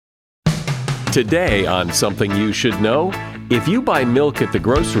Today on Something You Should Know, if you buy milk at the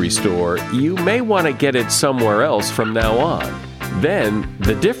grocery store, you may want to get it somewhere else from now on. Then,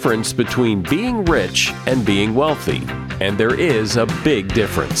 the difference between being rich and being wealthy. And there is a big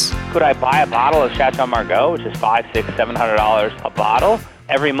difference. Could I buy a bottle of Chateau Margaux, which is $500, $600, $700 a bottle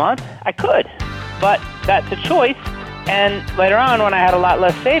every month? I could, but that's a choice. And later on, when I had a lot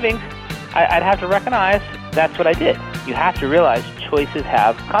less savings, I'd have to recognize that's what I did. You have to realize choices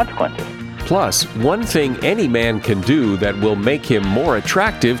have consequences. Plus, one thing any man can do that will make him more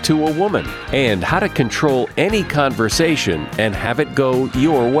attractive to a woman, and how to control any conversation and have it go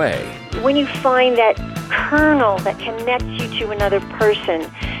your way. When you find that kernel that connects you to another person,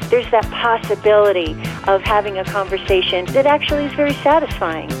 there's that possibility of having a conversation that actually is very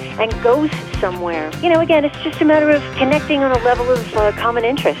satisfying and goes somewhere. Again, it's just a matter of connecting on a level of common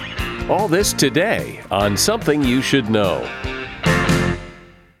interest. All this today on Something You Should Know.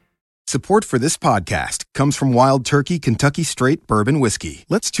 Support for this podcast comes from Wild Turkey Kentucky Straight Bourbon Whiskey.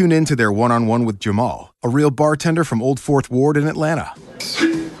 Let's tune in to their one-on-one with Jamal, a real bartender from Old Fourth Ward in Atlanta.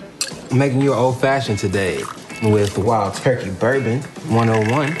 I'm making you an old-fashioned today with Wild Turkey Bourbon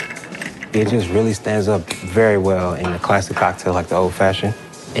 101. It just really stands up very well in a classic cocktail like the old-fashioned.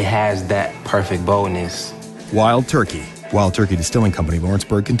 It has that perfect boldness. Wild Turkey. Wild Turkey Distilling Company,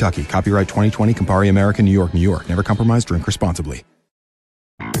 Lawrenceburg, Kentucky. Copyright 2020, Campari American, New York, New York. Never compromise, drink responsibly.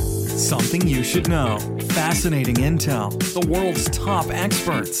 Something you should know. Fascinating intel, the world's top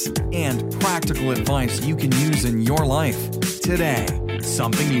experts, and practical advice you can use in your life. Today,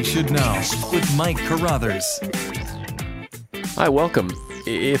 Something You Should Know with Mike Carruthers. Hi, welcome.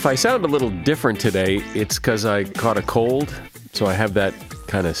 If I sound a little different today, it's because I caught a cold, so I have that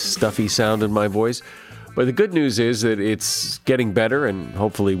kind of stuffy sound in my voice. But the good news is that it's getting better and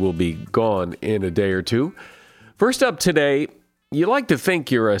hopefully will be gone in a day or two. First up today, you like to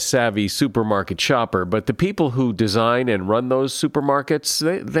think you're a savvy supermarket shopper, but the people who design and run those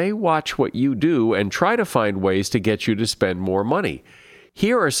supermarkets, they watch what you do and try to find ways to get you to spend more money.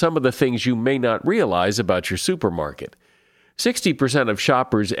 Here are some of the things you may not realize about your supermarket. 60% of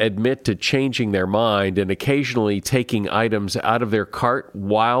shoppers admit to changing their mind and occasionally taking items out of their cart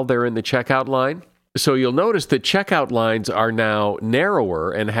while they're in the checkout line. So you'll notice that checkout lines are now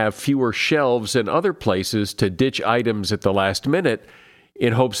narrower and have fewer shelves and other places to ditch items at the last minute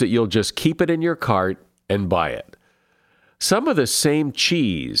in hopes that you'll just keep it in your cart and buy it. Some of the same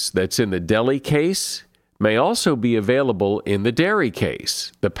cheese that's in the deli case may also be available in the dairy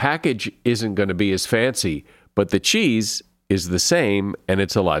case. The package isn't going to be as fancy, but the cheese is the same and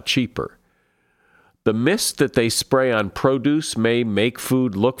it's a lot cheaper. The mist that they spray on produce may make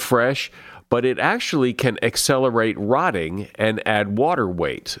food look fresh, but it actually can accelerate rotting and add water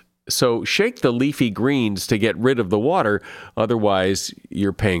weight. So shake the leafy greens to get rid of the water, otherwise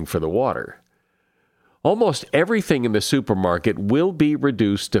you're paying for the water. Almost everything in the supermarket will be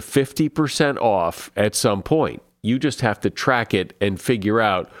reduced to 50% off at some point. You just have to track it and figure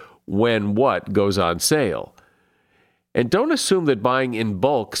out when what goes on sale. And don't assume that buying in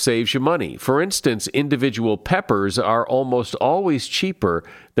bulk saves you money. For instance, individual peppers are almost always cheaper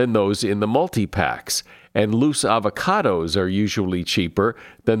than those in the multi-packs, and loose avocados are usually cheaper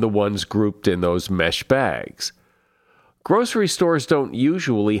than the ones grouped in those mesh bags. Grocery stores don't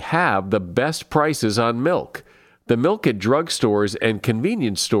usually have the best prices on milk. The milk at drugstores and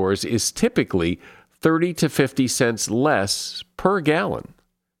convenience stores is typically 30 to 50 cents less per gallon.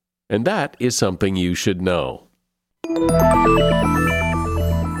 And that is something you should know.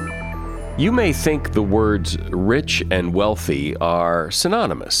 You may think the words rich and wealthy are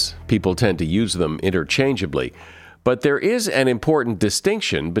synonymous. People tend to use them interchangeably. But there is an important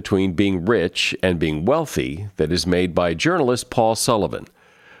distinction between being rich and being wealthy that is made by journalist Paul Sullivan.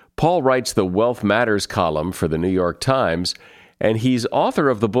 Paul writes the Wealth Matters column for the New York Times, and he's author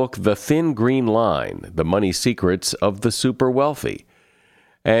of the book The Thin Green Line, The Money Secrets of the Super Wealthy.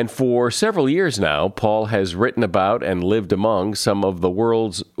 And for several years now, Paul has written about and lived among some of the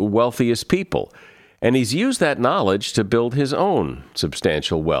world's wealthiest people, and he's used that knowledge to build his own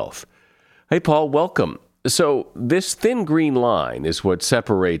substantial wealth. Hey, Paul, welcome. So this thin green line is what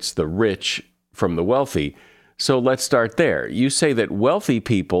separates the rich from the wealthy. So let's start there. You say that wealthy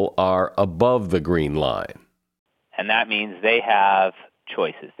people are above the green line. And that means they have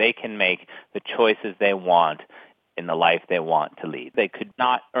choices. They can make the choices they want in the life they want to lead. They could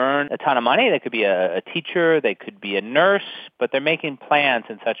not earn a ton of money. They could be a teacher. They could be a nurse, but they're making plans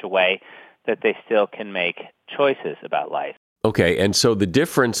in such a way that they still can make choices about life. Okay, and so the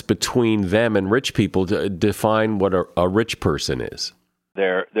difference between them and rich people, define what a rich person is.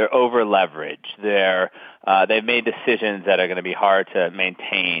 They're over leveraged. They've made decisions that are going to be hard to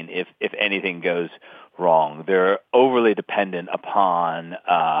maintain if anything goes wrong. They're overly dependent upon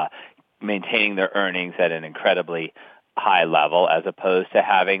maintaining their earnings at an incredibly high level, as opposed to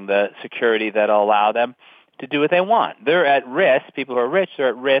having the security that'll allow them to do what they want. They're at risk. People who are rich are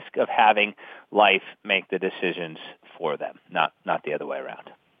at risk of having life make the decisions for them, not the other way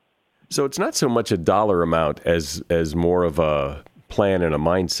around. So it's not so much a dollar amount as more of a plan and a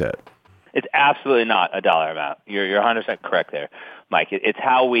mindset. It's absolutely not a dollar amount. You're 100% correct there, Mike. It's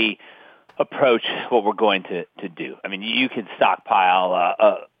how we approach what we're going to do. I mean, you can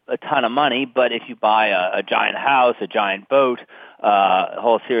stockpile a ton of money, but if you buy a giant house, a giant boat, a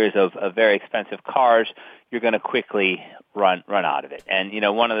whole series of very expensive cars, you're going to quickly run out of it. And,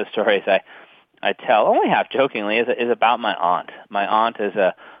 one of the stories I tell, only half jokingly, is about my aunt. My aunt is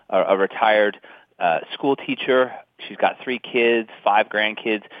a retired school teacher. She's got 3 kids, 5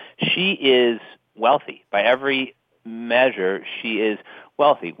 grandkids. She is wealthy. By every measure, she is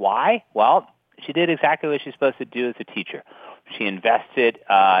wealthy. Why? Well, she did exactly what she's supposed to do as a teacher. She invested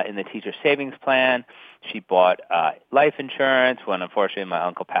in the teacher savings plan. She bought life insurance when, unfortunately, my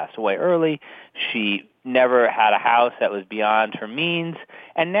uncle passed away early. She never had a house that was beyond her means.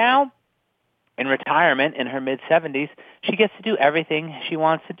 And now, in retirement, in her mid-70s, she gets to do everything she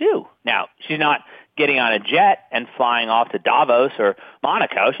wants to do. Now, she's not getting on a jet and flying off to Davos or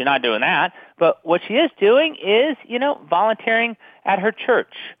Monaco. She's not doing that. But what she is doing is, volunteering at her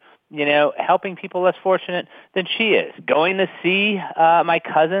church, helping people less fortunate than she is, going to see my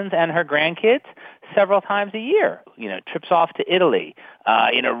cousins and her grandkids several times a year, trips off to Italy,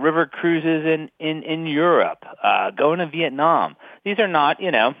 river cruises in Europe, going to Vietnam. These are not,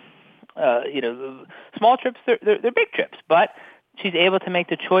 small trips, they're big trips, but she's able to make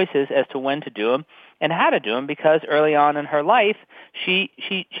the choices as to when to do them and how to do them, because early on in her life, she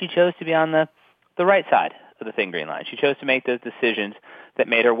chose to be on the right side of the thin green line. She chose to make those decisions that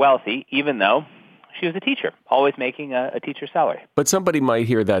made her wealthy, even though she was a teacher, always making a teacher's salary. But somebody might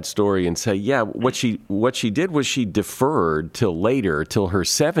hear that story and say, yeah, what she did was she deferred till later, till her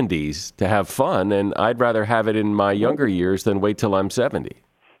 70s, to have fun, and I'd rather have it in my younger years than wait till I'm 70.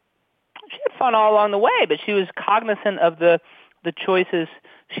 She had fun all along the way, but she was cognizant of the choices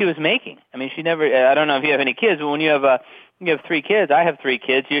she was making. I mean, she never. I don't know if you have any kids, but when you have 3 kids, I have 3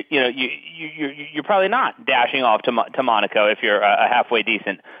 kids. You're probably not dashing off to Monaco if you're a halfway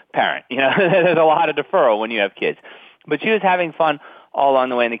decent parent. There's a lot of deferral when you have kids. But she was having fun all along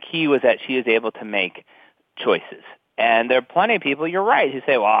the way, and the key was that she is able to make choices. And there are plenty of people. You're right. Who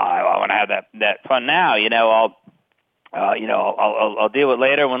say, "Well, I want to have that fun now. I'll deal with it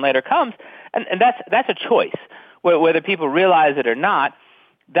later when later comes." And that's a choice. Whether people realize it or not,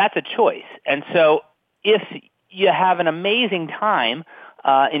 that's a choice. And so if you have an amazing time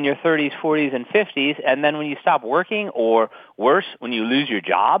in your 30s, 40s, and 50s, and then when you stop working, or worse, when you lose your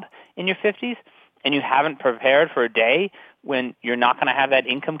job in your 50s, and you haven't prepared for a day when you're not going to have that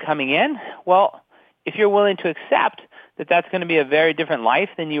income coming in, well, if you're willing to accept that that's going to be a very different life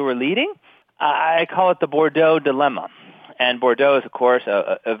than you were leading, I call it the Bordeaux dilemma. And Bordeaux is, of course,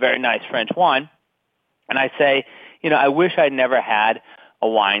 a very nice French wine. And I say, I wish I'd never had a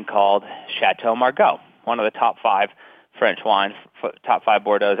wine called Chateau Margaux, one of the top 5 French wines, top 5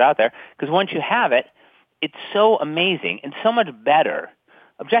 Bordeaux out there, because once you have it, it's so amazing and so much better,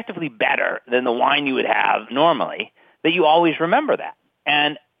 objectively better than the wine you would have normally, that you always remember that.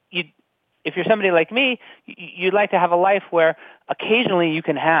 And if you're somebody like me, you'd like to have a life where occasionally you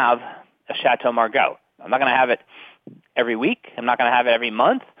can have a Chateau Margaux. I'm not going to have it every week. I'm not going to have it every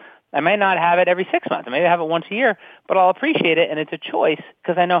month. I may not have it every 6 months. I may have it once a year, but I'll appreciate it, and it's a choice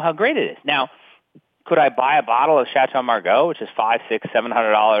because I know how great it is. Now, could I buy a bottle of Chateau Margaux, which is $500, $600,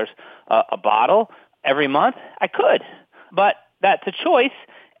 $700 a bottle every month? I could, but that's a choice.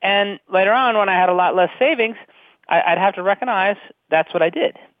 And later on, when I had a lot less savings, I'd have to recognize that's what I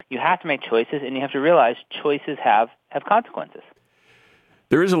did. You have to make choices, and you have to realize choices have consequences.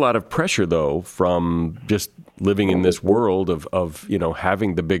 There is a lot of pressure, though, from just living in this world of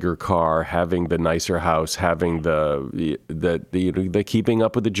having the bigger car, having the nicer house, having the keeping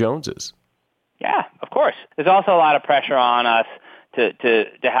up with the Joneses. Yeah, of course. There's also a lot of pressure on us to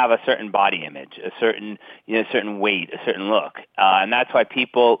have a certain body image, a certain weight, a certain look, and that's why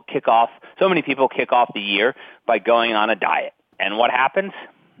so many people kick off the year by going on a diet. And what happens?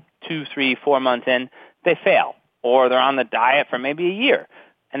 2, 3, 4 months in, they fail, or they're on the diet for maybe a year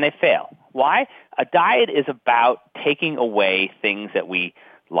and they fail. Why? A diet is about taking away things that we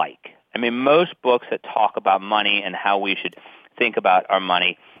like. I mean, most books that talk about money and how we should think about our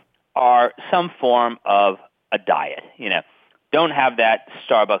money are some form of a diet. Don't have that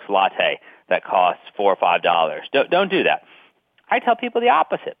Starbucks latte that costs $4 or $5. Don't do that. I tell people the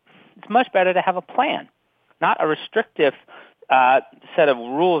opposite. It's much better to have a plan, not a restrictive set of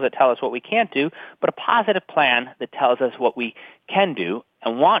rules that tell us what we can't do, but a positive plan that tells us what we can do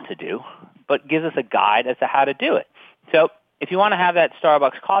and want to do, but gives us a guide as to how to do it. So if you want to have that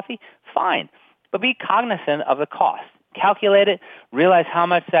Starbucks coffee, fine, but be cognizant of the cost. Calculate it, realize how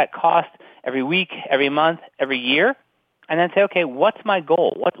much that costs every week, every month, every year, and then say, okay, what's my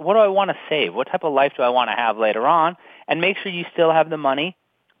goal? What do I want to save? What type of life do I want to have later on? And make sure you still have the money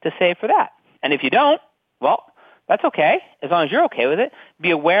to save for that. And if you don't, well, that's okay, as long as you're okay with it.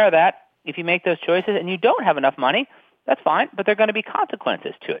 Be aware that if you make those choices and you don't have enough money, that's fine, but there are going to be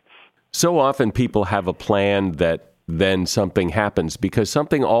consequences to it. So often people have a plan that then something happens, because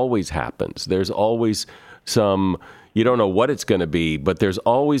something always happens. There's always you don't know what it's going to be, but there's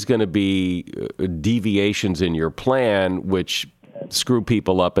always going to be deviations in your plan which screw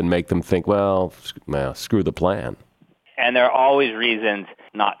people up and make them think, well, screw the plan. And there are always reasons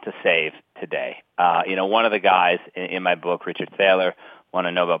not to save today. One of the guys in my book, Richard Thaler, won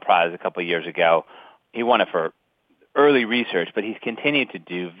a Nobel Prize a couple of years ago. He won it for early research, but he's continued to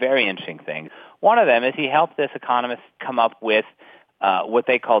do very interesting things. One of them is he helped this economist come up with what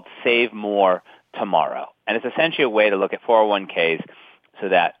they called Save More Tomorrow. And it's essentially a way to look at 401ks so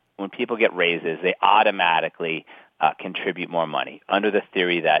that when people get raises, they automatically contribute more money, under the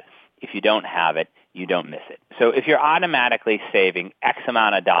theory that if you don't have it, you don't miss it. So if you're automatically saving X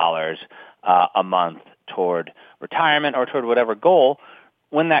amount of dollars a month toward retirement or toward whatever goal,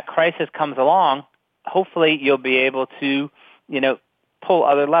 when that crisis comes along, hopefully you'll be able to, pull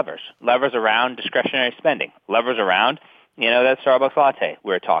other levers around discretionary spending, levers around, that Starbucks latte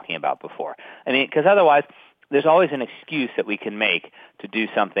we were talking about before. Because otherwise, there's always an excuse that we can make to do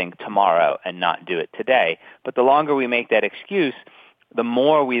something tomorrow and not do it today. But the longer we make that excuse, the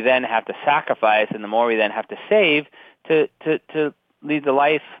more we then have to sacrifice and the more we then have to save to lead the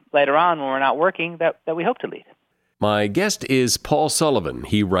life later on when we're not working that we hope to lead. My guest is Paul Sullivan.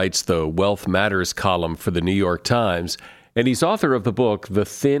 He writes the Wealth Matters column for the New York Times, and he's author of the book, The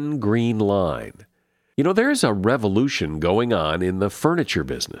Thin Green Line. There's a revolution going on in the furniture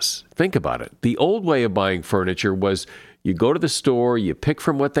business. Think about it. The old way of buying furniture was you go to the store, you pick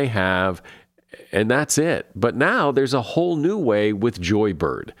from what they have, and that's it. But now there's a whole new way with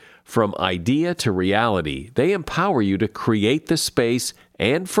Joybird. From idea to reality, they empower you to create the space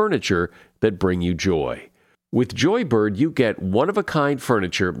and furniture that bring you joy. With Joybird, you get one-of-a-kind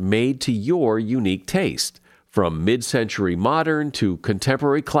furniture made to your unique taste. From mid-century modern to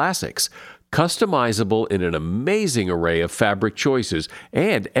contemporary classics, customizable in an amazing array of fabric choices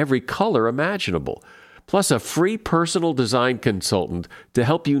and every color imaginable. Plus a free personal design consultant to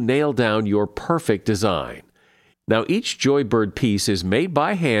help you nail down your perfect design. Now, each Joybird piece is made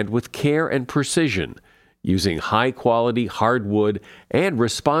by hand with care and precision, using high-quality hardwood and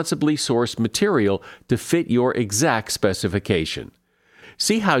responsibly sourced material to fit your exact specification.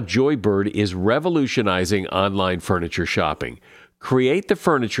 See how Joybird is revolutionizing online furniture shopping. Create the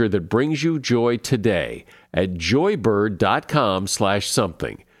furniture that brings you joy today at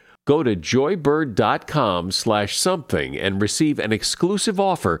joybird.com/something. Go to joybird.com/something and receive an exclusive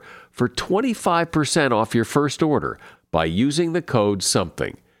offer for 25% off your first order by using the code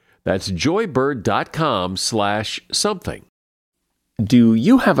SOMETHING. That's joybird.com/something. Do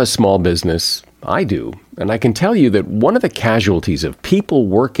you have a small business? I do. And I can tell you that one of the casualties of people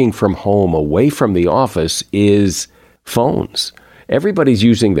working from home away from the office is phones. Everybody's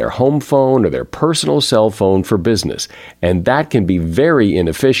using their home phone or their personal cell phone for business, and that can be very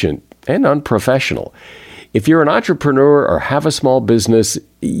inefficient and unprofessional. If you're an entrepreneur or have a small business,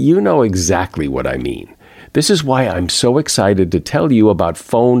 you know exactly what I mean. This is why I'm so excited to tell you about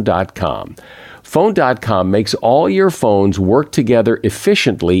Phone.com. Phone.com makes all your phones work together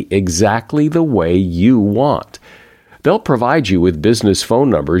efficiently exactly the way you want. They'll provide you with business phone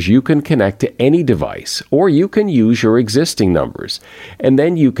numbers you can connect to any device, or you can use your existing numbers. And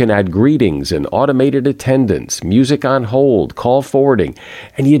then you can add greetings and automated attendance, music on hold, call forwarding,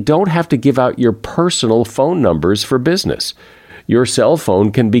 and you don't have to give out your personal phone numbers for business. Your cell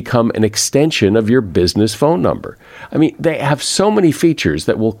phone can become an extension of your business phone number. They have so many features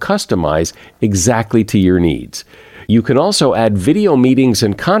that will customize exactly to your needs. You can also add video meetings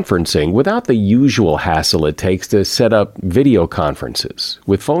and conferencing without the usual hassle it takes to set up video conferences.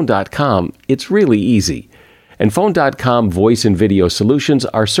 With Phone.com, it's really easy. And Phone.com voice and video solutions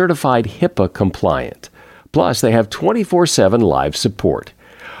are certified HIPAA compliant. Plus, they have 24/7 live support.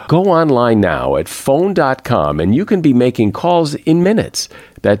 Go online now at phone.com and you can be making calls in minutes.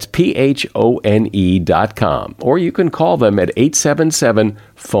 That's PHONE.com. Or you can call them at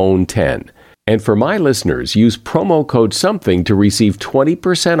 877-PHONE-10. And for my listeners, use promo code SOMETHING to receive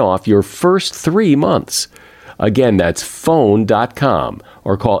 20% off your first 3 months. Again, that's phone.com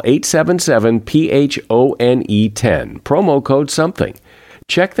or call 877-PHONE-10. Promo code SOMETHING.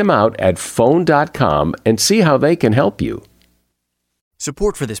 Check them out at phone.com and see how they can help you.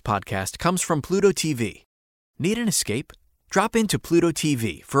 Support for this podcast comes from Pluto TV. Need an escape? Drop into Pluto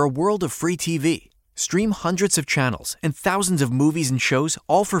TV for a world of free TV. Stream hundreds of channels and thousands of movies and shows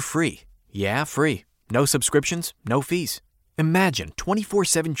all for free. Yeah, free. No subscriptions, no fees. Imagine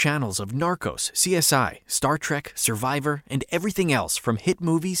 24/7 channels of Narcos, CSI, Star Trek, Survivor, and everything else from hit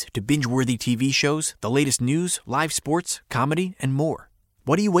movies to binge-worthy TV shows, the latest news, live sports, comedy, and more.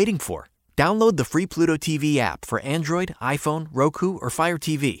 What are you waiting for? Download the free Pluto TV app for Android, iPhone, Roku, or Fire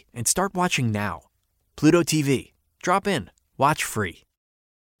TV and start watching now. Pluto TV. Drop in. Watch free.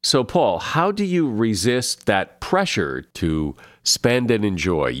 So, Paul, how do you resist that pressure to spend and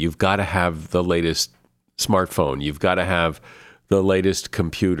enjoy? You've got to have the latest smartphone. You've got to have the latest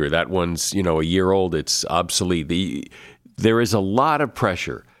computer. That one's, a year old. It's obsolete. There is a lot of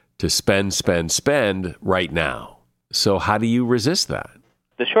pressure to spend right now. So how do you resist that?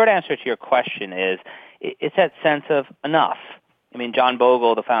 The short answer to your question is it's that sense of enough. I mean, John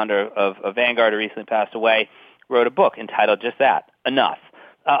Bogle, the founder of Vanguard, who recently passed away, wrote a book entitled just that, Enough.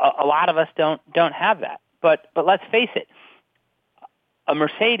 A lot of us don't have that. But let's face it, a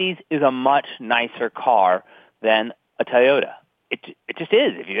Mercedes is a much nicer car than a Toyota. It just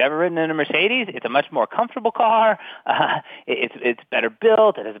is. If you've ever ridden in a Mercedes, it's a much more comfortable car. It's better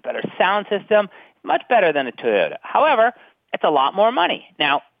built. It has a better sound system. Much better than a Toyota. However, it's a lot more money.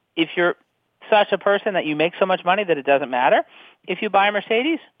 Now, if you're such a person that you make so much money that it doesn't matter, if you buy a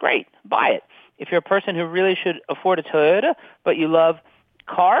Mercedes, great, buy it. If you're a person who really should afford a Toyota, but you love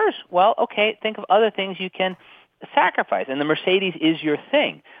cars, well, okay, think of other things you can sacrifice. And the Mercedes is your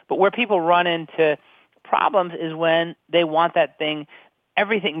thing. But where people run into problems is when they want that thing,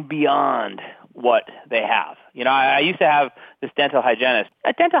 everything beyond what they have. I used to have this dental hygienist.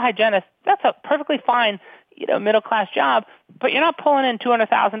 A dental hygienist, that's a perfectly fine, middle-class job, but you're not pulling in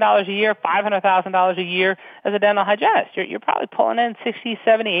 $200,000 a year, $500,000 a year as a dental hygienist. You're probably pulling in 60,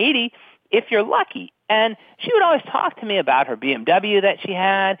 70, 80 if you're lucky. And she would always talk to me about her BMW that she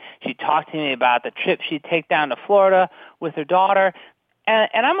had. She'd talk to me about the trip she'd take down to Florida with her daughter. And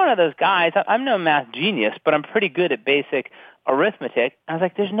I'm one of those guys, I'm no math genius, but I'm pretty good at basic arithmetic. I was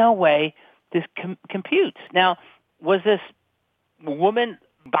like, there's no way this computes. Now, was this woman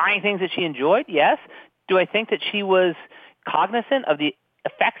buying things that she enjoyed? Yes. Do I think that she was cognizant of the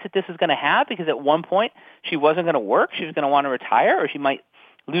effects that this is going to have? Because at one point she wasn't going to work, she was going to want to retire, or she might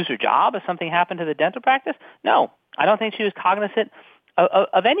lose her job if something happened to the dental practice? No, I don't think she was cognizant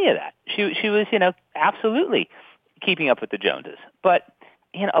of any of that. She was, absolutely keeping up with the Joneses. But,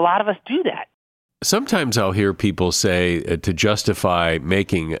 a lot of us do that. Sometimes I'll hear people say to justify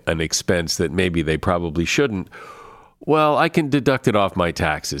making an expense that maybe they probably shouldn't, well, I can deduct it off my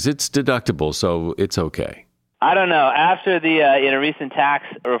taxes. It's deductible, so it's okay. I don't know. After the recent tax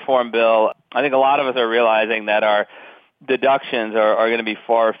reform bill, I think a lot of us are realizing that our deductions are going to be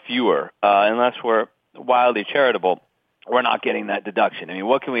far fewer unless we're wildly charitable. We're not getting that deduction. I mean,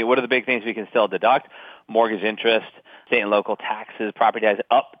 what are the big things we can still deduct? Mortgage interest, state and local taxes, property taxes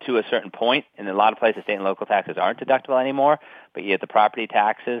up to a certain point. In a lot of places, state and local taxes aren't deductible anymore, but you get the property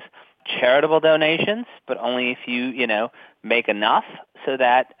taxes. Charitable donations, but only if you make enough so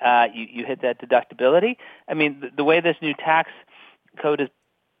that you hit that deductibility. I mean, the way this new tax code has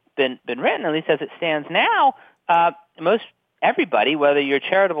been written, at least as it stands now, most everybody, whether you're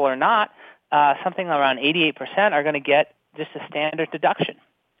charitable or not, something around 88% are going to get just a standard deduction.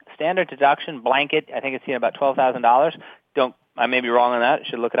 Standard deduction, blanket, I think it's about $12,000. I may be wrong on that. I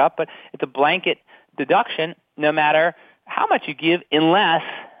should look it up. But it's a blanket deduction no matter how much you give unless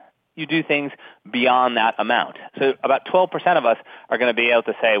you do things beyond that amount. So about 12% of us are going to be able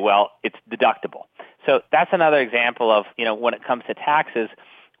to say, well, it's deductible. So that's another example of, when it comes to taxes,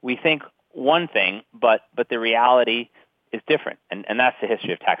 we think one thing, but the reality is different. And that's the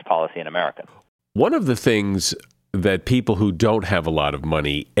history of tax policy in America. One of the things that people who don't have a lot of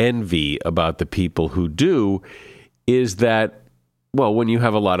money envy about the people who do is that, well, when you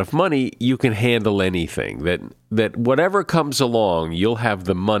have a lot of money, you can handle anything. That whatever comes along, you'll have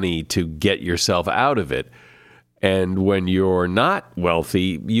the money to get yourself out of it. And when you're not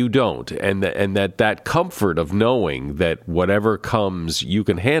wealthy, you don't. And that comfort of knowing that whatever comes, you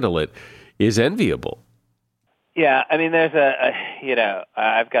can handle it is enviable. Yeah, I mean, there's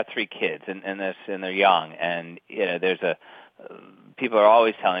I've got 3 kids, and they're young, and people are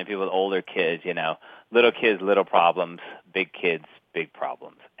always telling people with older kids, little kids, little problems, big kids, big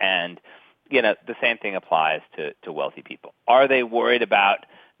problems, and the same thing applies to wealthy people. Are they worried about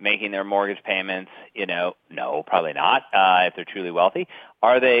making their mortgage payments? No, probably not. If they're truly wealthy,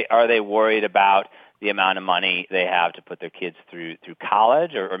 are they worried about the amount of money they have to put their kids through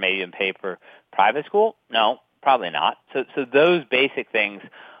college or maybe even pay for private school? No, probably not. So those basic things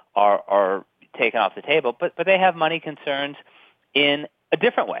are taken off the table, but they have money concerns in a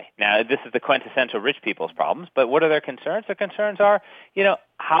different way. Now, this is the quintessential rich people's problems, but what are their concerns? Their concerns are,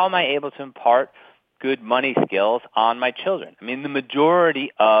 how am I able to impart good money skills on my children? I mean, the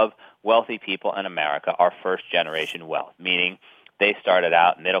majority of wealthy people in America are first-generation wealth, meaning they started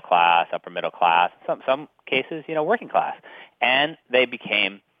out middle class, upper middle class, some cases, working class, and they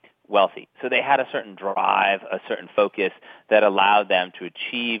became wealthy. So they had a certain drive, a certain focus that allowed them to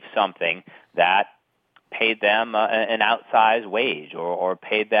achieve something that paid them an outsized wage or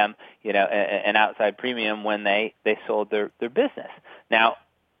paid them, an outside premium when they sold their business. Now,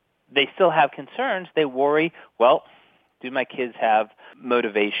 they still have concerns. They worry, well, do my kids have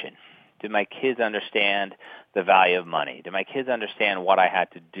motivation? Do my kids understand the value of money? Do my kids understand what I had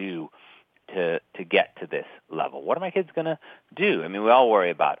to do to get to this level? What are my kids going to do? I mean, we all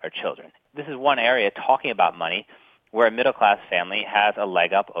worry about our children. This is one area, talking about money, where a middle-class family has a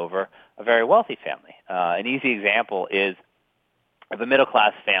leg up over a very wealthy family. An easy example is if a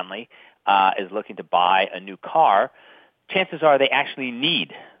middle-class family is looking to buy a new car, chances are they actually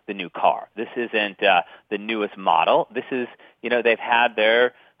need the new car. This isn't the newest model. This is, they've had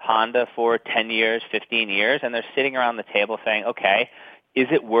their Honda for 10 years, 15 years, and they're sitting around the table saying, okay, is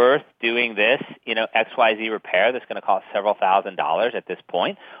it worth doing this, XYZ repair that's going to cost several $1,000s at this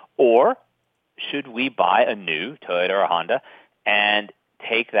point? Or should we buy a new Toyota or Honda and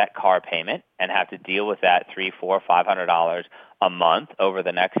take that car payment and have to deal with that $300, $400, $500 a month over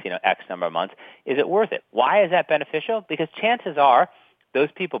the next, X number of months? Is it worth it? Why is that beneficial? Because chances are those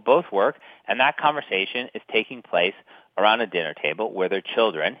people both work, and that conversation is taking place around a dinner table where their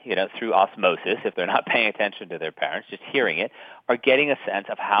children, through osmosis, if they're not paying attention to their parents, just hearing it, are getting a sense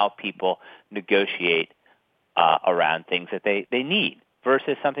of how people negotiate around things that they need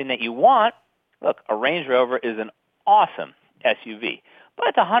versus something that you want. Look, a Range Rover is an awesome SUV, but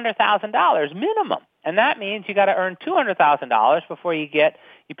it's $100,000 minimum, and that means you got to earn $200,000 before you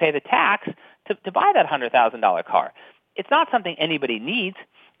pay the tax to buy that $100,000 car. It's not something anybody needs.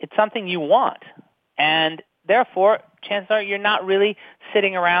 It's something you want, and therefore, chances are you're not really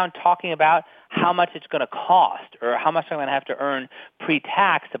sitting around talking about how much it's going to cost or how much I'm going to have to earn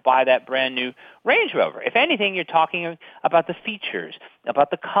pre-tax to buy that brand new Range Rover. If anything, you're talking about the features,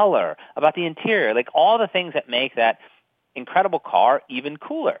 about the color, about the interior, like all the things that make that incredible car even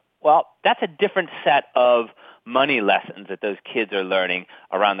cooler. Well, that's a different set of money lessons that those kids are learning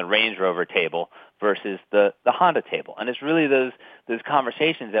around the Range Rover table versus the Honda table. And it's really those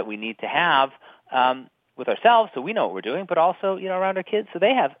conversations that we need to have with ourselves so we know what we're doing, but also, around our kids so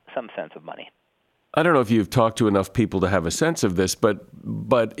they have some sense of money. I don't know if you've talked to enough people to have a sense of this, but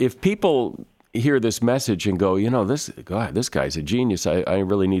if people hear this message and go, this guy's a genius. I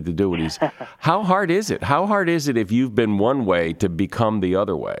really need to do what he's... How hard is it? How hard is it if you've been one way to become the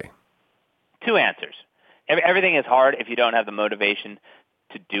other way? 2 answers. Everything is hard if you don't have the motivation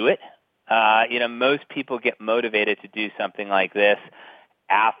to do it. Most people get motivated to do something like this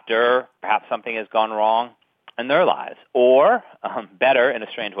after perhaps something has gone wrong in their lives, or better, in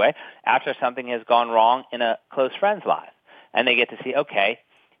a strange way, after something has gone wrong in a close friend's life, and they get to see, okay,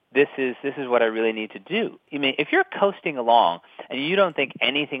 this is what I really need to do. I mean, if you're coasting along and you don't think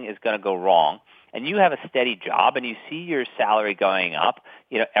anything is going to go wrong, and you have a steady job and you see your salary going up,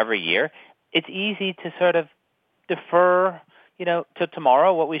 every year, it's easy to sort of defer, to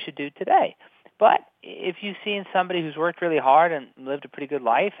tomorrow what we should do today. But if you've seen somebody who's worked really hard and lived a pretty good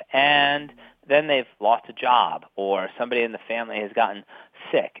life, and then they've lost a job, or somebody in the family has gotten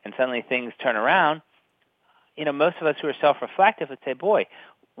sick, and suddenly things turn around, most of us who are self-reflective would say, "Boy,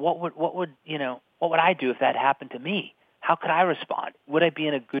 what would I do if that happened to me? How could I respond? Would I be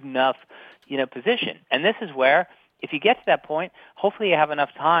in a good enough, position?" And this is where, if you get to that point, hopefully you have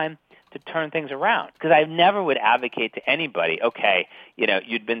enough time to turn things around. Because I never would advocate to anybody, okay,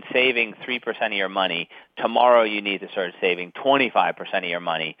 you'd been saving 3% of your money. Tomorrow you need to start saving 25% of your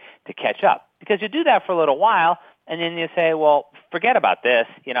money to catch up. Because you do that for a little while, and then you say, well, forget about this.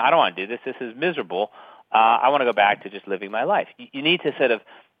 I don't want to do this. This is miserable. I want to go back to just living my life. You need to sort of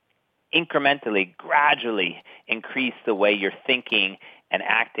incrementally, gradually increase the way you're thinking and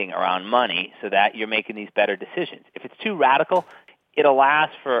acting around money so that you're making these better decisions. If it's too radical, it'll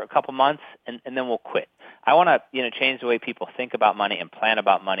last for a couple months, and then we'll quit. I want to, change the way people think about money and plan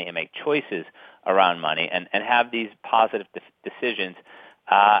about money and make choices around money and have these positive decisions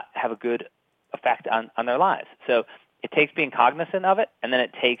have a good effect on their lives. So it takes being cognizant of it, and then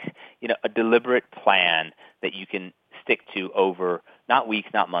it takes, a deliberate plan that you can stick to over not weeks,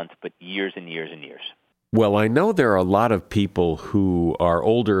 not months, but years and years and years. Well, I know there are a lot of people who are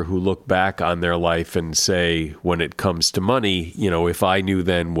older who look back on their life and say, when it comes to money, if I knew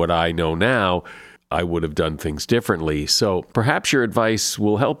then what I know now, I would have done things differently. So perhaps your advice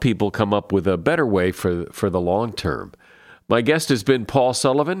will help people come up with a better way for the long term. My guest has been Paul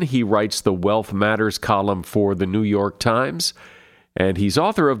Sullivan. He writes the Wealth Matters column for the New York Times, and he's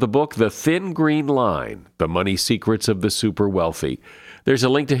author of the book, The Thin Green Line, The Money Secrets of the Super Wealthy. There's a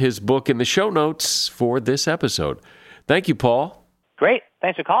link to his book in the show notes for this episode. Thank you, Paul. Great.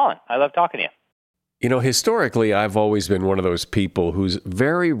 Thanks for calling. I love talking to you. Historically, I've always been one of those people who's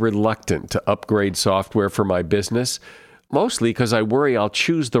very reluctant to upgrade software for my business, mostly because I worry I'll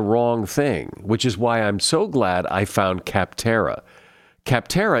choose the wrong thing, which is why I'm so glad I found Capterra.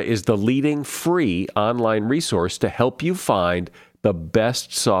 Capterra is the leading free online resource to help you find the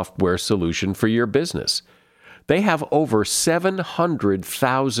best software solution for your business. They have over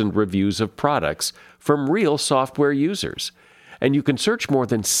 700,000 reviews of products from real software users. And you can search more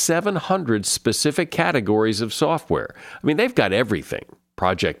than 700 specific categories of software. They've got everything.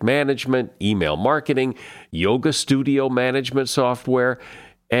 Project management, email marketing, yoga studio management software,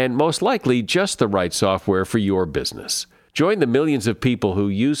 and most likely just the right software for your business. Join the millions of people who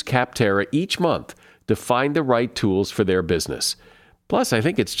use Capterra each month to find the right tools for their business. Plus, I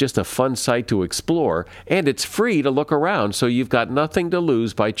think it's just a fun site to explore, and it's free to look around, so you've got nothing to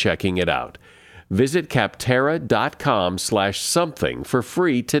lose by checking it out. Visit Capterra.com/something for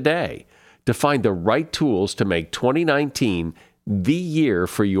free today to find the right tools to make 2019 the year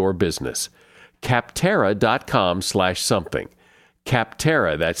for your business. Capterra.com/something.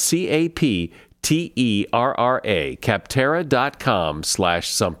 Capterra, that's CAPTERRA,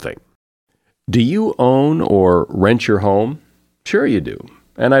 Capterra.com/something. Do you own or rent your home? Sure you do.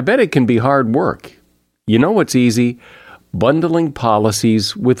 And I bet it can be hard work. You know what's easy? Bundling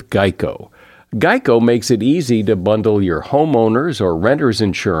policies with Geico. Geico makes it easy to bundle your homeowner's or renter's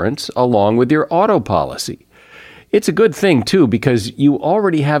insurance along with your auto policy. It's a good thing, too, because you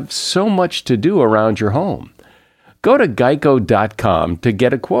already have so much to do around your home. Go to geico.com to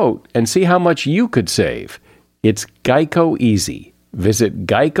get a quote and see how much you could save. It's Geico Easy. Visit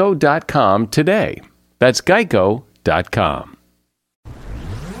geico.com today. That's geico.com.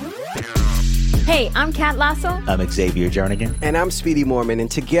 Hey, I'm Kat Lasso. I'm Xavier Jernigan. And I'm Speedy Mormon. And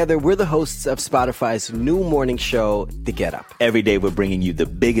together, we're the hosts of Spotify's new morning show, The Get Up. Every day, we're bringing you the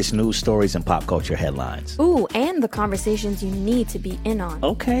biggest news stories and pop culture headlines. Ooh, and the conversations you need to be in on.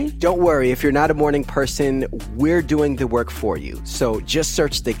 Okay. Don't worry, if you're not a morning person, we're doing the work for you. So just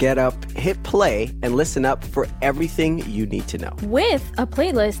search The Get Up, hit play, and listen up for everything you need to know. With a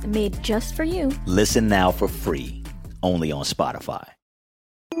playlist made just for you. Listen now for free, only on Spotify.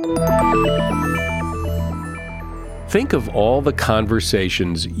 Think of all the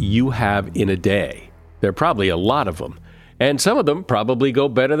conversations you have in a day. There are probably a lot of them, and some of them probably go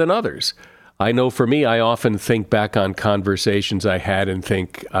better than others. I know for me, I often think back on conversations I had and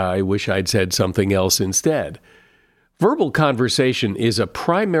think, I wish I'd said something else instead. Verbal conversation is a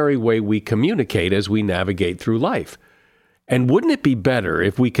primary way we communicate as we navigate through life. And wouldn't it be better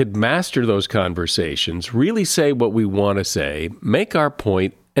if we could master those conversations, really say what we want to say, make our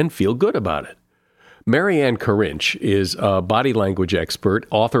point, and feel good about it? Marianne Karinch is a body language expert,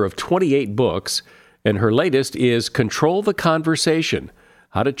 author of 28 books, and her latest is Control the Conversation: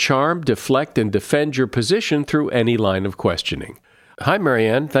 How to Charm, Deflect, and Defend Your Position Through Any Line of Questioning. Hi,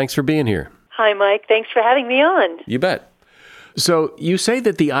 Marianne. Thanks for being here. Hi, Mike. Thanks for having me on. You bet. So you say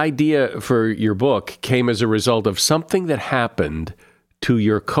that the idea for your book came as a result of something that happened to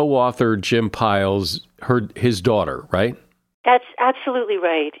your co-author, Jim Piles, his daughter, right? That's absolutely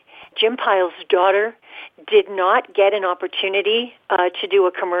right. Jim Piles' daughter did not get an opportunity to do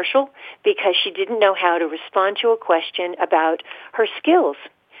a commercial because she didn't know how to respond to a question about her skills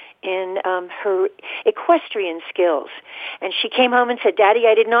in her equestrian skills. And she came home and said, "Daddy,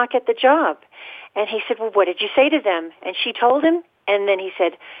 I did not get the job." And he said, "Well, what did you say to them?" And she told him, and then he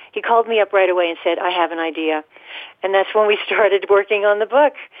called me up right away and said, "I have an idea." And that's when we started working on the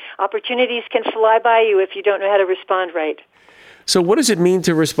book. Opportunities can fly by you if you don't know how to respond right. So what does it mean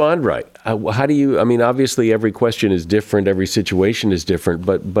to respond right? How do you, obviously every question is different, every situation is different,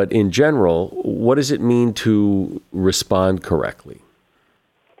 but in general, what does it mean to respond correctly?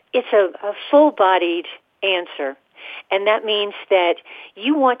 It's a full-bodied answer. And that means that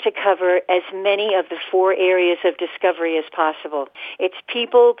you want to cover as many of the 4 areas of discovery as possible. It's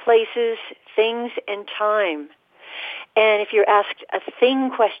people, places, things, and time. And if you're asked a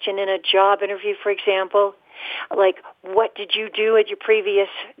thing question in a job interview, for example, like, what did you do at your previous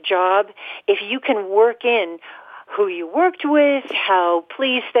job? If you can work in who you worked with, how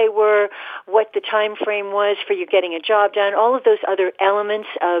pleased they were, what the time frame was for you getting a job done, all of those other elements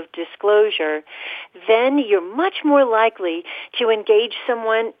of disclosure, then you're much more likely to engage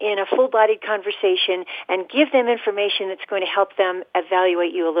someone in a full-bodied conversation and give them information that's going to help them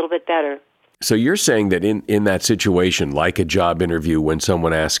evaluate you a little bit better. So you're saying that in that situation, like a job interview, when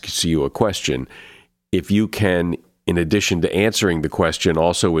someone asks you a question, if you can, in addition to answering the question,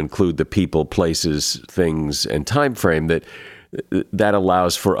 also include the people, places, things, and time frame, that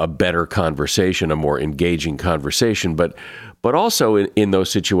allows for a better conversation, a more engaging conversation. But also in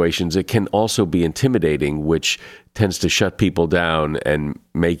those situations, it can also be intimidating, which tends to shut people down and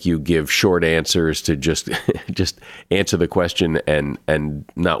make you give short answers to just answer the question and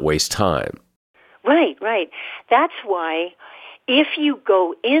not waste time. Right. That's why if you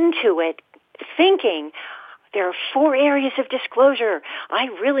go into it thinking, there are 4 areas of disclosure, I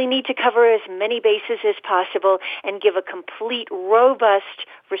really need to cover as many bases as possible and give a complete, robust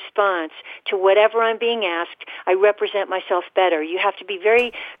response to whatever I'm being asked, I represent myself better. You have to be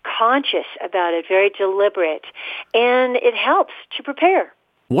very conscious about it, very deliberate, and it helps to prepare.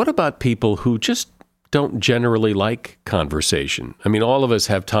 What about people who just don't generally like conversation? I mean, all of us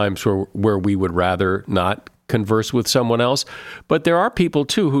have times where we would rather not converse with someone else, but there are people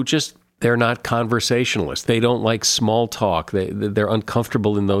too who they're not conversationalists. They don't like small talk. They're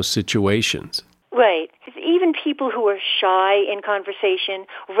uncomfortable in those situations. Right. Even people who are shy in conversation,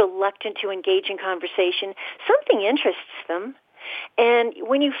 reluctant to engage in conversation, something interests them. And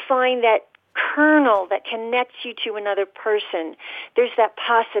when you find that kernel that connects you to another person, there's that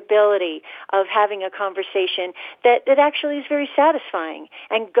possibility of having a conversation that actually is very satisfying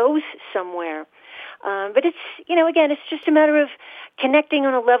and goes somewhere. But it's, again, it's just a matter of connecting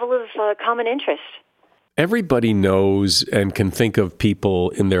on a level of common interest. Everybody knows and can think of people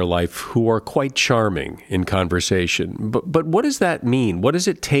in their life who are quite charming in conversation. But what does that mean? What does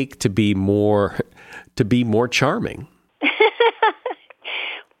it take to be more charming?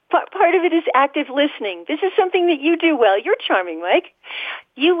 Part of it is active listening. This is something that you do well. You're charming, Mike.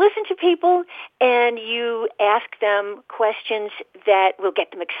 You listen to people and you ask them questions that will get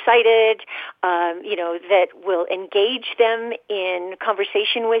them excited, that will engage them in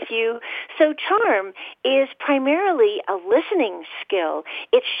conversation with you. So charm is primarily a listening skill.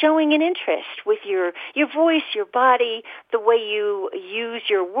 It's showing an interest with your voice, your body, the way you use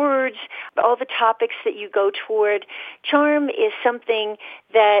your words, all the topics that you go toward. Charm is something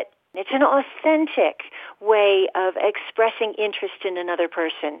that it's an authentic way of expressing interest in another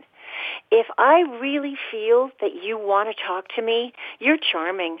person. If I really feel that you want to talk to me, you're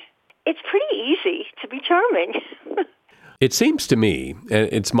charming. It's pretty easy to be charming. It seems to me, and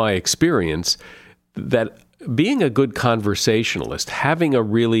it's my experience, that being a good conversationalist, having a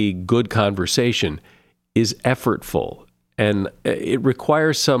really good conversation, is effortful. And it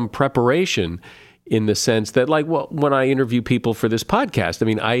requires some preparation in the sense that, when I interview people for this podcast, I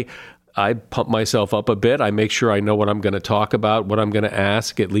mean, I pump myself up a bit. I make sure I know what I'm going to talk about, what I'm going to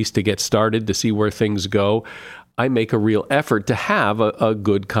ask, at least to get started, to see where things go. I make a real effort to have a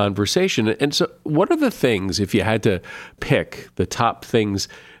good conversation. And so what are the things, if you had to pick the top things,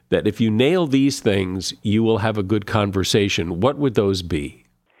 that if you nail these things, you will have a good conversation? What would those be?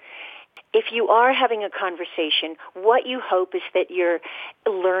 If you are having a conversation, what you hope is that you're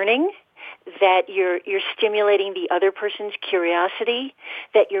learning, that you're stimulating the other person's curiosity,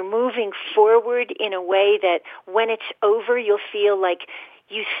 that you're moving forward in a way that when it's over, you'll feel like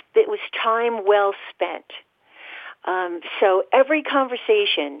it was time well spent. So every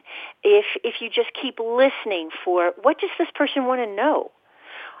conversation, if you just keep listening for what does this person want to know?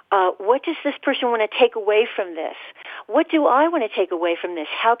 What does this person want to take away from this? What do I want to take away from this?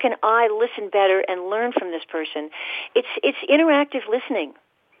 How can I listen better and learn from this person? It's interactive listening.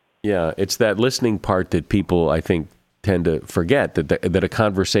 Yeah, it's that listening part that people, I think, tend to forget, that a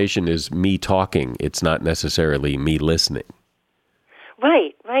conversation is me talking. It's not necessarily me listening.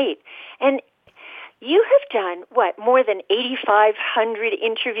 Right. And you have done, more than 8,500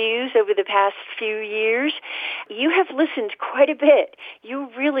 interviews over the past few years. You have listened quite a bit. You're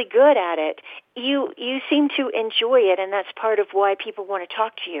really good at it. You seem to enjoy it, and that's part of why people want to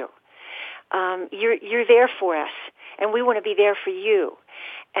talk to you. You're there for us, and we want to be there for you.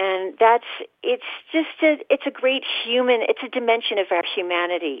 And it's a great it's a dimension of our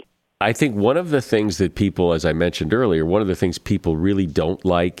humanity. I think one of the things that people, as I mentioned earlier, one of the things people really don't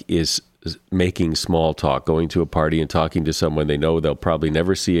like is making small talk, going to a party and talking to someone they know they'll probably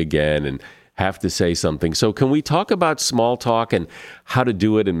never see again and have to say something. So can we talk about small talk and how to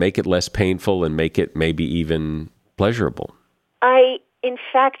do it and make it less painful and make it maybe even pleasurable? I, in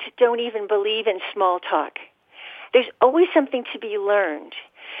fact, don't even believe in small talk. There's always something to be learned.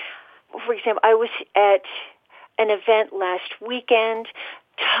 For example, I was at an event last weekend,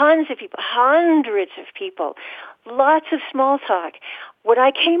 tons of people, hundreds of people, lots of small talk. What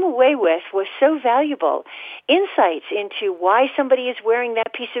I came away with was so valuable. Insights into why somebody is wearing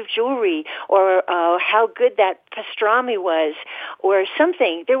that piece of jewelry, or how good that pastrami was, or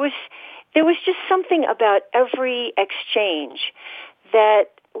something. There was just something about every exchange that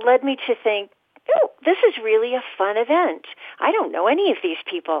led me to think, oh, this is really a fun event. I don't know any of these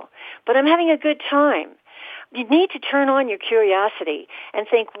people, but I'm having a good time. You need to turn on your curiosity and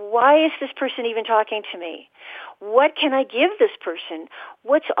think, why is this person even talking to me? What can I give this person?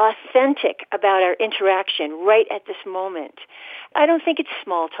 What's authentic about our interaction right at this moment? I don't think it's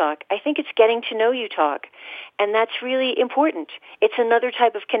small talk. I think it's getting to know you talk. And that's really important. It's another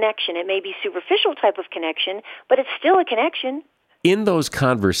type of connection. It may be superficial type of connection, but it's still a connection. In those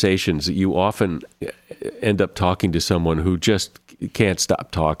conversations, you often end up talking to someone who just can't stop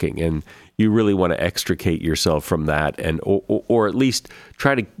talking, and you really want to extricate yourself from that, and or at least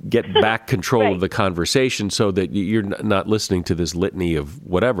try to get back control right. of the conversation so that you're not listening to this litany of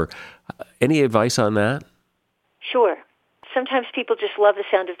whatever. Any advice on that? Sure. Sometimes people just love the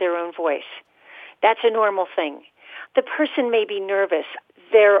sound of their own voice. That's a normal thing. The person may be nervous.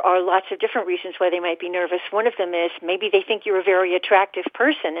 There are lots of different reasons why they might be nervous. One of them is maybe they think you're a very attractive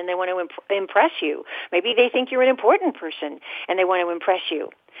person and they want to impress you. Maybe they think you're an important person and they want to impress you.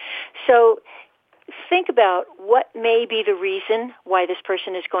 So think about what may be the reason why this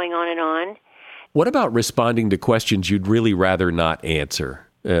person is going on and on. What about responding to questions you'd really rather not answer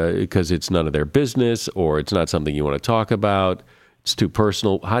because it's none of their business or it's not something you want to talk about? It's too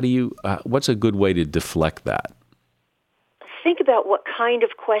personal. How do you? What's a good way to deflect that? Think about what kind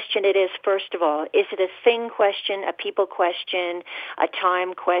of question it is, first of all. Is it a thing question, a people question, a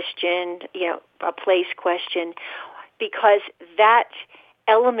time question, a place question? Because that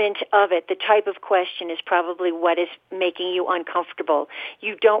element of it, the type of question, is probably what is making you uncomfortable.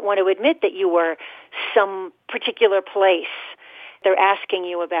 You don't want to admit that you were some particular place they're asking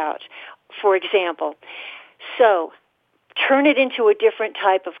you about, for example. So turn it into a different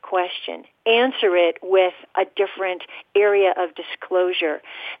type of question. Answer it with a different area of disclosure.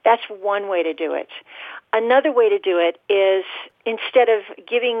 That's one way to do it. Another way to do it is, instead of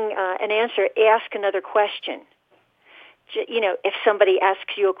giving an answer, ask another question. If somebody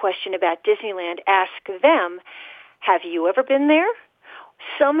asks you a question about Disneyland, ask them, have you ever been there?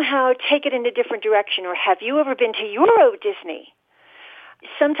 Somehow take it in a different direction. Or have you ever been to Euro Disney?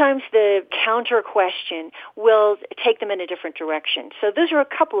 Sometimes the counter question will take them in a different direction. So those are a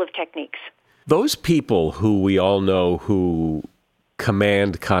couple of techniques. Those people who we all know who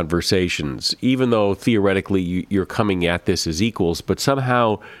command conversations, even though theoretically you're coming at this as equals, but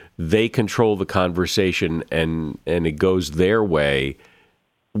somehow they control the conversation and it goes their way.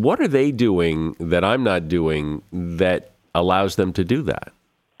 What are they doing that I'm not doing that allows them to do that?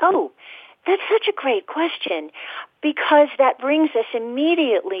 Oh, that's such a great question, because that brings us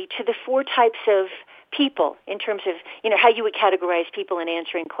immediately to the four types of people in terms of, how you would categorize people in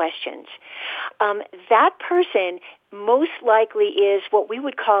answering questions. That person most likely is what we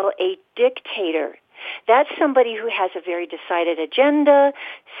would call a dictator. That's somebody who has a very decided agenda,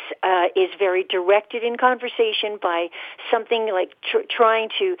 is very directed in conversation by something like trying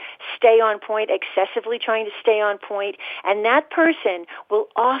to stay on point, excessively trying to stay on point, and that person will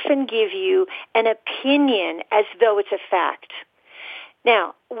often give you an opinion as though it's a fact.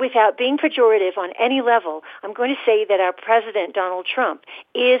 Now, without being pejorative on any level, I'm going to say that our president, Donald Trump,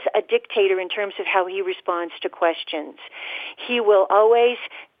 is a dictator in terms of how he responds to questions. He will always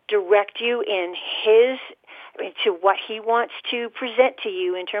direct you to what he wants to present to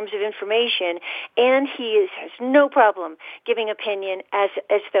you in terms of information, and he has no problem giving opinion as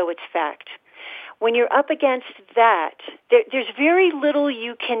though it's fact. When you're up against that, there's very little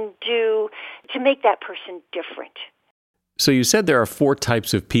you can do to make that person different. So you said there are four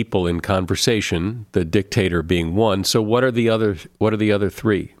types of people in conversation, the dictator being one. So what are the other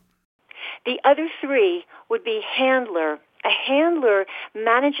three? The other three would be handler. A handler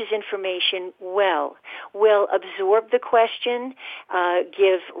manages information well, will absorb the question,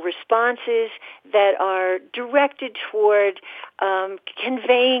 give responses that are directed toward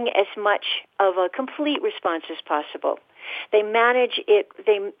conveying as much of a complete response as possible. They manage it,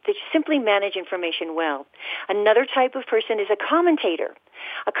 they simply manage information well. Another type of person is a commentator.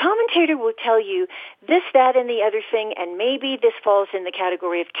 A commentator will tell you this, that, and the other thing, and maybe this falls in the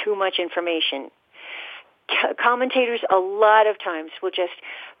category of too much information. Commentators a lot of times will just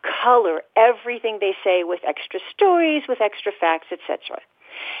color everything they say with extra stories, with extra facts, etc.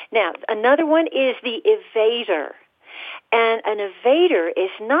 Now, another one is the evader. And an evader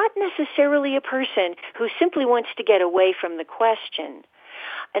is not necessarily a person who simply wants to get away from the question.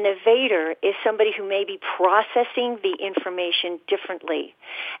 An evader is somebody who may be processing the information differently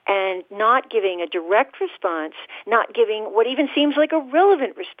and not giving a direct response, not giving what even seems like a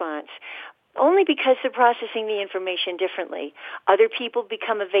relevant response, only because they're processing the information differently. Other people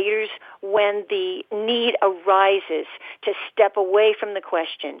become evaders when the need arises to step away from the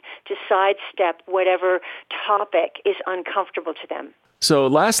question, to sidestep whatever topic is uncomfortable to them. So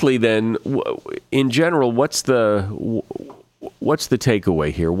lastly then, in general, what's the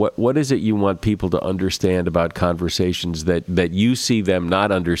takeaway here? What is it you want people to understand about conversations that you see them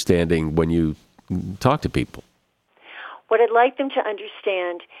not understanding when you talk to people? What I'd like them to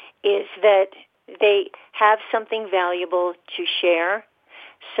understand is that they have something valuable to share,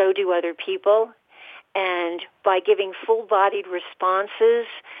 so do other people, and by giving full-bodied responses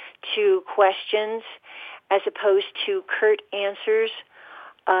to questions as opposed to curt answers,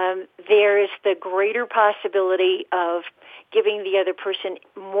 there is the greater possibility of giving the other person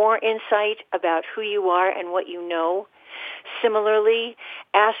more insight about who you are and what you know. Similarly,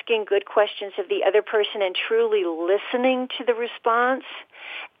 asking good questions of the other person and truly listening to the response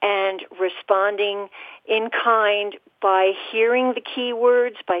and responding in kind by hearing the key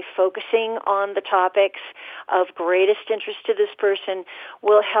words, by focusing on the topics of greatest interest to this person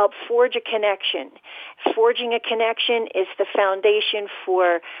will help forge a connection. Forging a connection is the foundation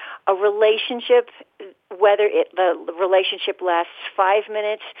for a relationship, whether the relationship lasts 5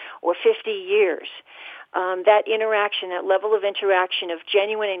 minutes or 50 years. That interaction, that level of interaction of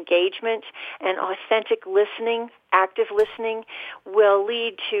genuine engagement and authentic listening, active listening, will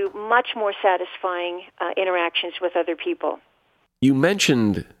lead to much more satisfying interactions with other people. You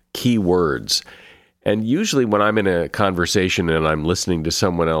mentioned key words, and usually when I'm in a conversation and I'm listening to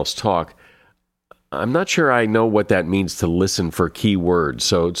someone else talk, I'm not sure I know what that means to listen for key words.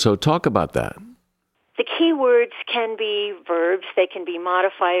 So talk about that. The key words can be verbs, they can be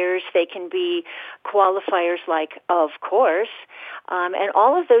modifiers, they can be qualifiers like of course, and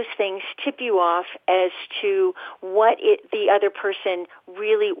all of those things tip you off as to what the other person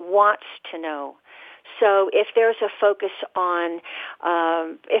really wants to know. So if there's a focus on,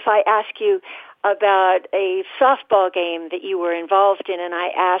 if I ask you about a softball game that you were involved in and I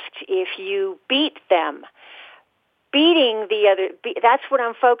asked if you beat them, beating the other, that's what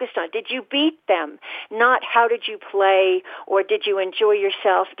I'm focused on. Did you beat them? Not how did you play or did you enjoy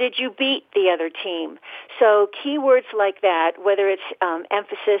yourself? Did you beat the other team? So keywords like that, whether it's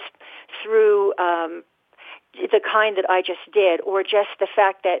emphasis through the kind that I just did, or just the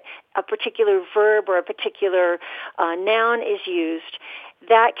fact that a particular verb or a particular noun is used,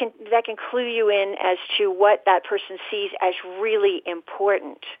 that can clue you in as to what that person sees as really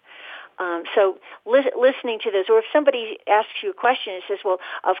important. So listening to this, or if somebody asks you a question and says, well,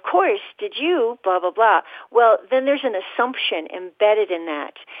 of course, did you, blah, blah, blah, well, then there's an assumption embedded in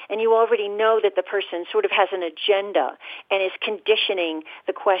that. And you already know that the person sort of has an agenda and is conditioning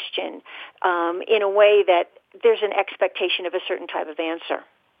the question in a way that there's an expectation of a certain type of answer.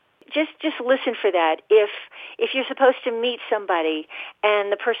 Just listen for that. If you're supposed to meet somebody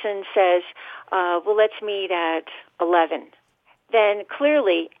and the person says, well, let's meet at 11, then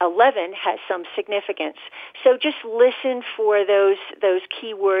clearly 11 has some significance. So just listen for those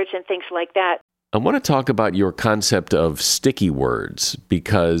key words and things like that. I want to talk about your concept of sticky words,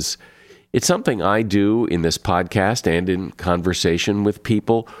 because it's something I do in this podcast and in conversation with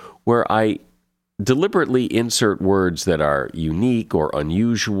people, where I deliberately insert words that are unique or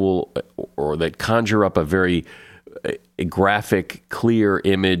unusual or that conjure up a very graphic, clear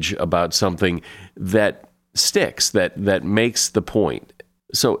image about something that sticks, that makes the point.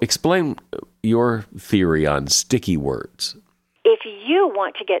 So explain your theory on sticky words. If you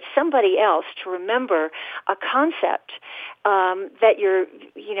want to get somebody else to remember a concept that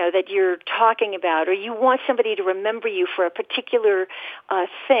you're talking about, or you want somebody to remember you for a particular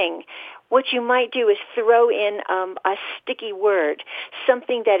thing, what you might do is throw in a sticky word,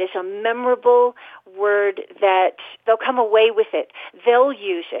 something that is a memorable word that they'll come away with it. They'll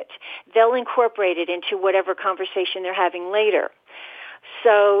use it. They'll incorporate it into whatever conversation they're having later.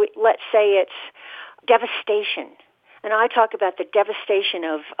 So let's say it's devastation. And I talk about the devastation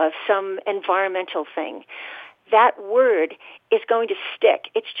of some environmental thing. that word is going to stick.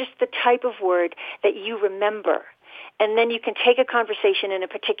 It's just the type of word that you remember. And then you can take a conversation in a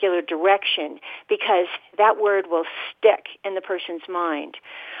particular direction because that word will stick in the person's mind.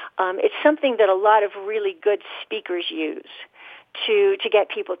 It's something that a lot of really good speakers use to get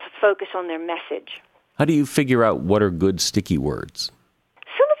people to focus on their message. How do you figure out what are good sticky words?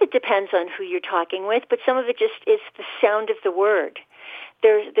 Some of it depends on who you're talking with, but some of it just is the sound of the word.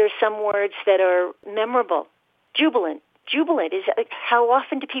 There's some words that are memorable. Jubilant. Jubilant is, how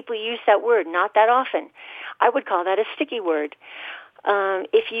often do people use that word? Not that often. I would call that a sticky word.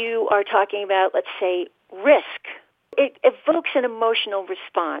 If you are talking about, let's say, risk, it evokes an emotional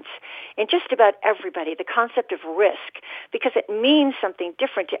response in just about everybody, the concept of risk, because it means something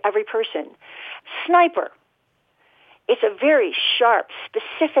different to every person. Sniper. It's a very sharp,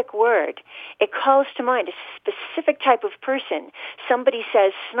 specific word. It calls to mind a specific type of person. Somebody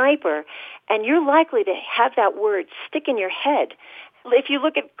says sniper, and you're likely to have that word stick in your head. If you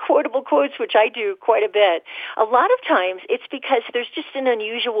look at quotable quotes, which I do quite a bit, a lot of times it's because there's just an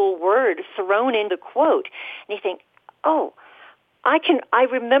unusual word thrown in the quote. And you think, oh, I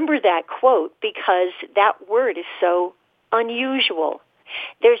remember that quote because that word is so unusual.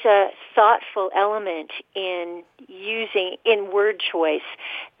 There's a thoughtful element in word choice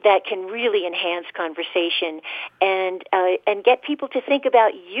that can really enhance conversation and get people to think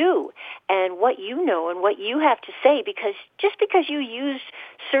about you and what you know and what you have to say, because just because you use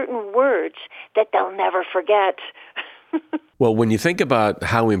certain words that they'll never forget. Well, when you think about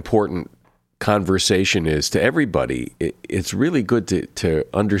how important conversation is to everybody, it's really good to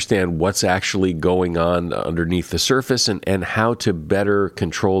understand what's actually going on underneath the surface and how to better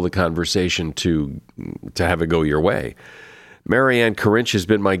control the conversation to have it go your way. Marianne Karinch has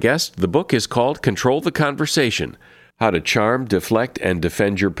been my guest. The book is called Control the Conversation: How to Charm, Deflect, and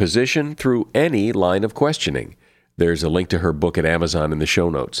Defend Your Position Through Any Line of Questioning. There's a link to her book at Amazon in the show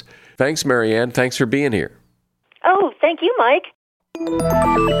notes. Thanks, Marianne. Thanks for being here. Oh, thank you, Mike.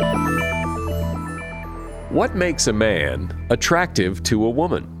 What makes a man attractive to a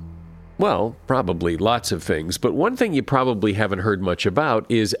woman? Well, probably lots of things, but one thing you probably haven't heard much about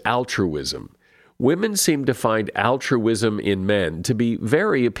is altruism. Women seem to find altruism in men to be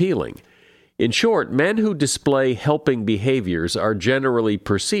very appealing. In short, men who display helping behaviors are generally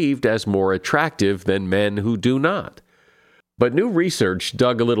perceived as more attractive than men who do not. But new research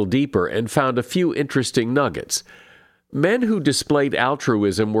dug a little deeper and found a few interesting nuggets. Men who displayed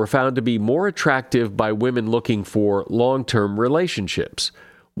altruism were found to be more attractive by women looking for long-term relationships.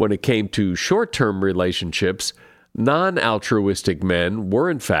 When it came to short-term relationships, non-altruistic men were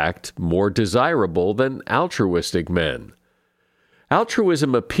in fact more desirable than altruistic men.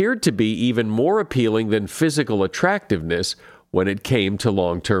 Altruism appeared to be even more appealing than physical attractiveness when it came to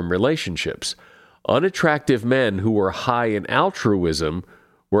long-term relationships. Unattractive men who were high in altruism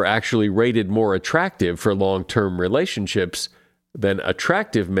were actually rated more attractive for long-term relationships than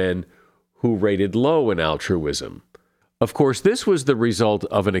attractive men who rated low in altruism. Of course, this was the result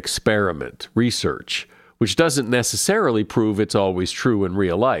of an experiment, research, which doesn't necessarily prove it's always true in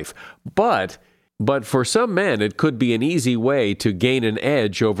real life. But for some men, it could be an easy way to gain an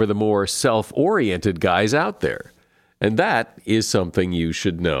edge over the more self-oriented guys out there. And that is something you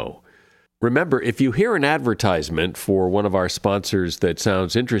should know. Remember, if you hear an advertisement for one of our sponsors that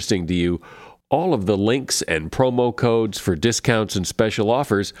sounds interesting to you, all of the links and promo codes for discounts and special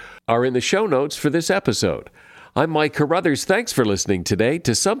offers are in the show notes for this episode. I'm Mike Carruthers. Thanks for listening today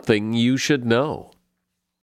to Something You Should Know.